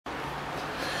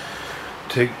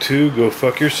Take two, go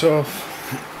fuck yourself.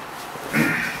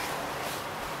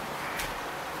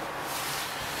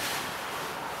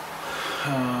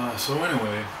 So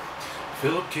anyway,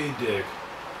 Philip K. Dick,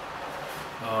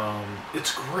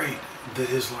 it's great that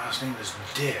his last name is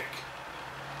Dick.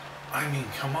 I mean,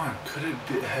 come on, could it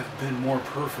have been more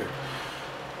perfect?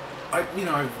 I've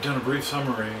done a brief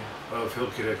summary of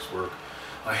Philip K. Dick's work.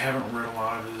 I haven't read a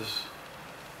lot of his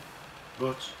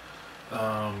books.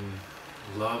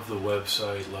 Love the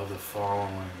website, love the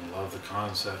following, love the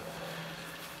concept.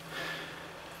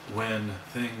 When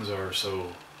things are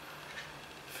so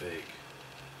fake,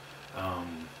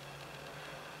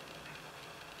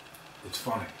 it's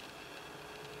funny.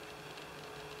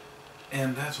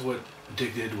 And that's what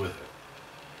Dick did with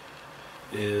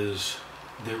it, is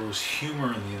there was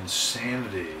humor in the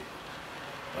insanity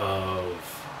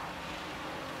of,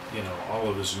 all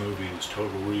of his movies.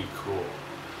 Total Recall,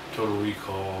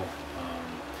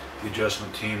 The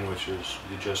Adjustment Team, which is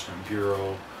the Adjustment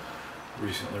Bureau,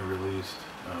 recently released,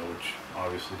 which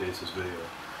obviously dates his video.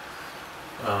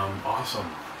 Awesome.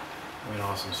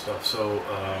 Awesome stuff. So,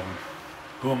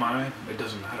 who am I? It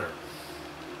doesn't matter.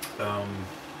 I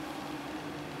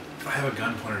have a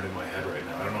gun pointed in my head right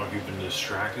now. I don't know if you've been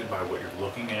distracted by what you're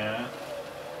looking at,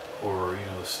 or,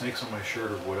 the snakes on my shirt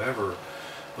or whatever,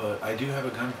 but I do have a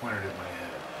gun pointed at my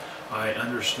head. I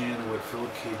understand what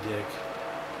Philip K. Dick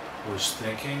was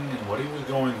thinking and what he was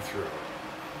going through.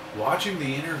 Watching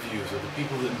the interviews of the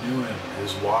people that knew him,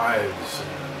 his wives,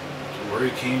 and where he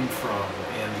came from,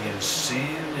 and the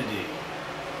insanity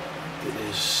that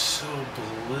is so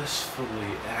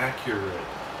blissfully accurate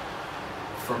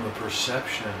from the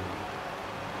perception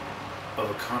of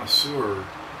a connoisseur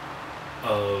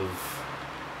of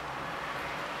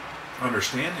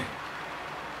understanding.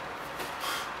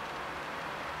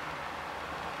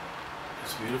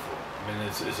 It's beautiful.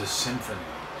 It's a symphony.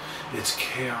 It's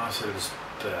chaos at its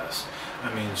best.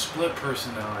 Split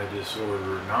personality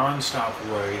disorder, non-stop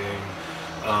writing,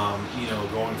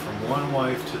 going from one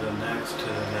life to the next,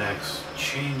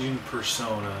 changing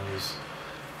personas,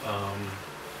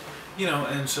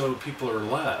 and so people are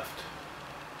left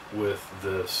with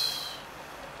this,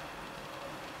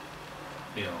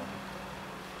 he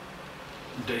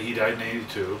died in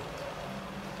 82,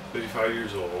 55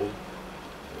 years old.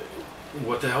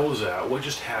 What the hell was that? What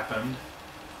just happened?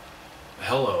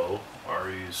 Hello, are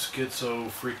you schizo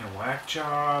freaking whack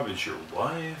job? Is your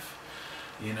wife?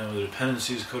 The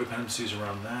dependencies, codependencies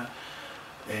around that,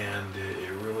 and it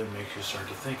really makes you start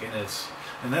to think, and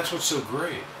that's what's so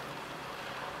great,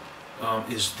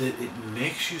 is that it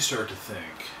makes you start to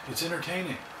think. It's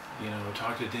entertaining,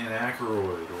 talk to Dan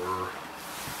Aykroyd, or,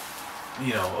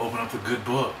 open up the good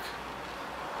book.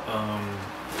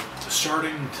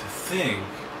 Starting to think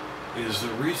is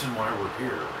the reason why we're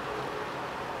here.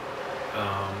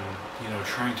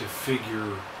 Trying to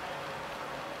figure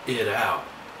it out.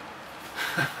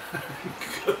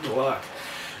 Good luck.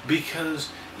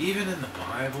 Because even in the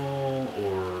Bible,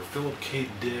 or Philip K.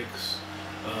 Dick's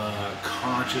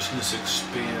consciousness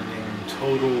expanding,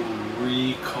 total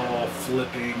recall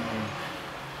flipping,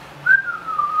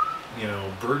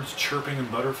 birds chirping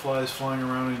and butterflies flying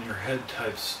around in your head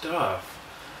type stuff,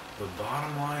 the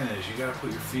bottom line is you got to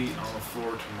put your feet on the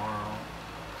floor tomorrow,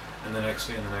 and the next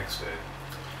day, and the next day.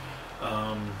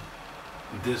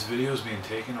 This video is being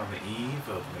taken on the eve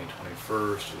of May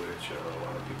 21st, which a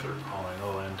lot of people are calling,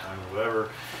 end times,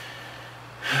 whatever.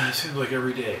 It seems like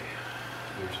every day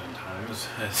there's end times.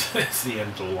 It's the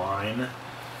end of the line.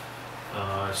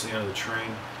 It's the end of the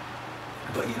train.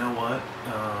 But you know what?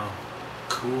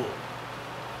 Cool.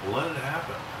 Let it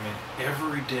happen.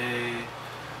 Every day,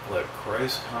 let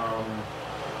Christ come.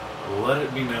 Let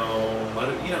it be known. Let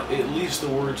it, at least the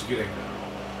word's getting known.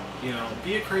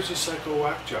 Be a crazy psycho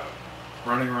whack job.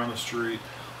 Running around the street,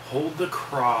 hold the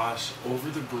cross over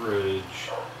the bridge,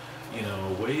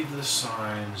 wave the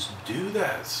signs, do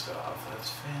that stuff.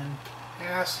 That's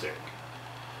fantastic.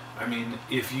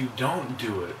 If you don't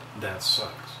do it, that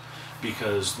sucks.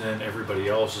 Because then everybody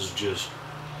else is just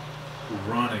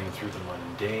running through the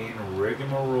mundane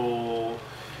rigmarole,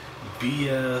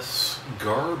 BS,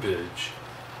 garbage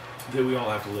that we all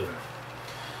have to live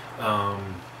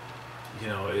in.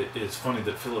 It's funny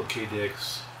that Philip K.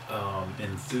 Dick's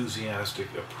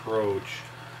enthusiastic approach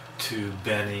to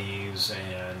bennies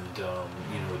and the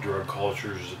drug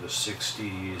cultures of the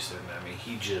 60s, and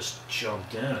he just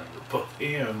jumped in with both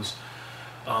hands,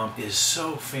 is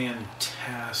so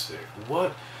fantastic.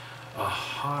 What a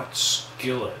hot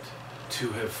skillet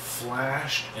to have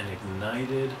flashed and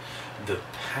ignited the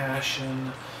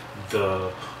passion,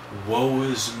 the woe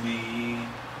is me,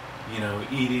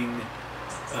 eating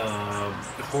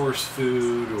horse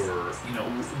food or, you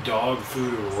know, dog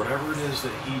food or whatever it is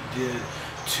that he did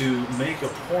to make a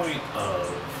point of,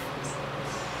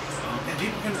 and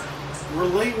people can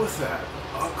relate with that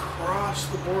across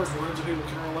the board. Millions of people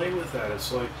can relate with that.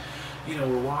 It's like, you know,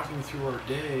 we're walking through our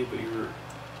day, but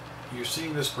you're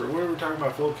seeing this person, whether we're talking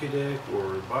about Philip K. Dick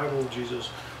or the Bible, Jesus,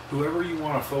 whoever you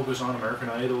want to focus on, American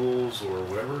Idols or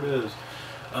whatever it is,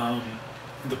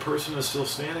 the person is still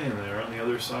standing there on the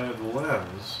other side of the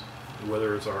lens,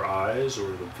 whether it's our eyes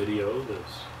or the video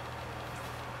that's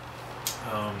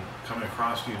coming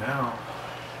across to you now.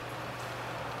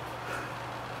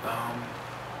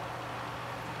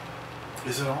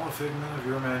 Is it all a figment of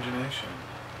your imagination?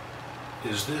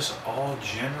 Is this all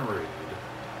generated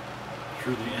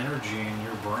through the energy in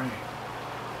your brain?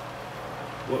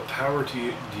 What power do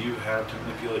you have to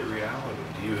manipulate reality?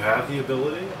 Do you have the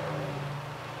ability?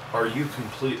 Are you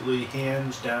completely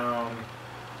hands down,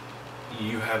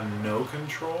 you have no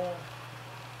control?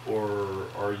 Or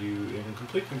are you in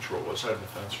complete control? What side of the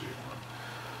fence are you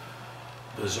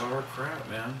on? Bizarre crap,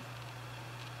 man.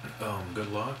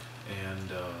 Good luck. And,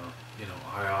 you know,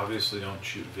 I obviously don't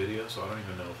shoot video, so I don't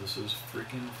even know if this is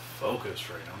freaking focused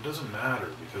right now. It doesn't matter,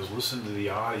 because listen to the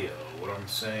audio, what I'm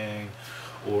saying,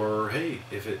 or hey,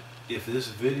 if this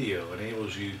video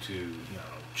enables you to, you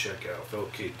know, check out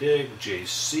Philip K. Dick,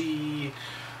 JC,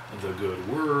 The Good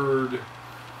Word,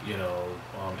 you know,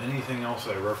 anything else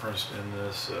I referenced in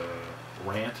this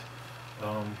rant,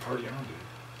 party on, dude.